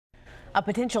A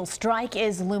potential strike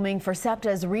is looming for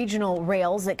SEPTA's regional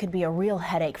rails. It could be a real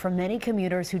headache for many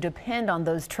commuters who depend on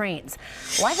those trains.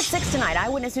 Live at 6 tonight,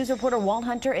 Eyewitness News reporter Walt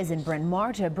Hunter is in Bryn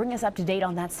Mawr to bring us up to date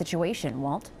on that situation.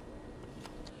 Walt?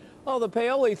 Oh, the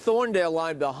Paoli-Thorndale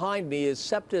line behind me is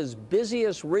SEPTA's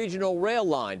busiest regional rail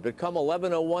line. But come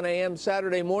 11:01 a.m.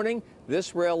 Saturday morning,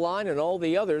 this rail line and all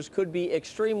the others could be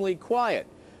extremely quiet.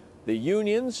 The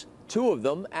unions, two of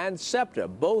them, and SEPTA,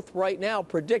 both right now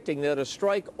predicting that a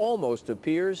strike almost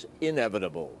appears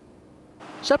inevitable.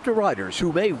 SEPTA riders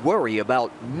who may worry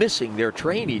about missing their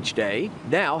train each day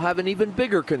now have an even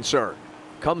bigger concern.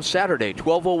 Come Saturday,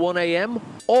 12:01 a.m.,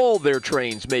 all their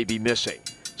trains may be missing.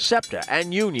 SEPTA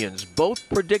and unions both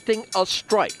predicting a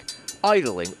strike,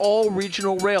 idling all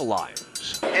regional rail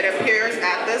lines. It appears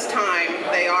at this time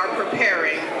they are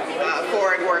preparing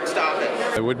for a work stoppage.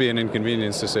 It would be an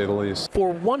inconvenience, to say the least.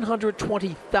 For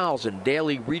 120,000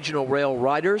 daily regional rail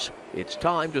riders, it's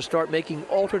time to start making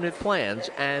alternate plans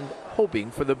and hoping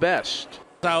for the best.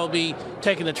 I will be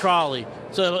taking the trolley,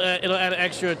 so it'll add an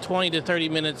extra 20 to 30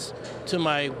 minutes to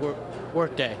my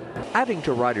work day. Adding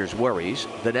to riders' worries,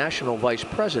 the national vice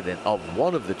president of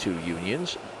one of the two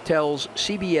unions tells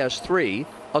CBS 3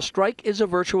 a strike is a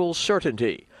virtual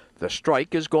certainty. The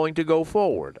strike is going to go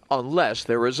forward unless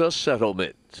there is a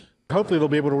settlement. Hopefully they'll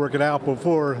be able to work it out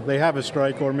before they have a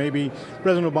strike, or maybe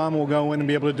President Obama will go in and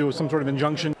be able to do some sort of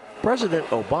injunction. President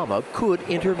Obama could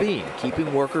intervene,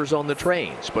 keeping workers on the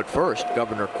trains. But first,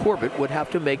 Governor Corbett would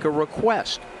have to make a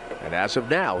request. And as of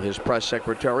now, his press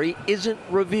secretary isn't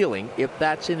revealing if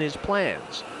that's in his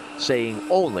plans, saying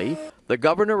only the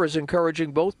governor is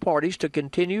encouraging both parties to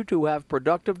continue to have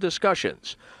productive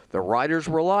discussions. The riders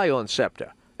rely on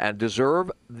SEPTA and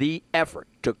deserve the effort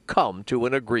to come to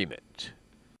an agreement.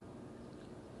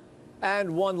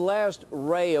 And one last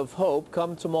ray of hope.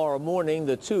 Come tomorrow morning,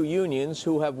 the two unions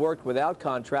who have worked without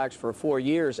contracts for 4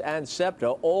 years and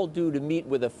SEPTA all due to meet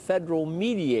with a federal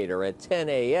mediator at 10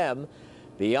 a.m.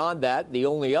 Beyond that, the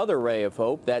only other ray of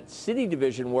hope that city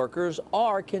division workers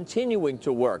are continuing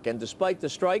to work. And despite the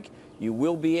strike, you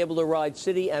will be able to ride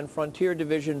city and frontier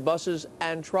division buses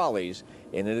and trolleys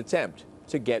in an attempt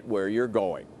to get where you're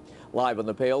going. Live on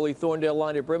the Paoli-Thorndale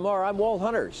line at Bryn Mawr, I'm Walt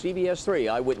Hunter, CBS 3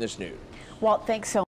 Eyewitness News. Walt, thanks so much.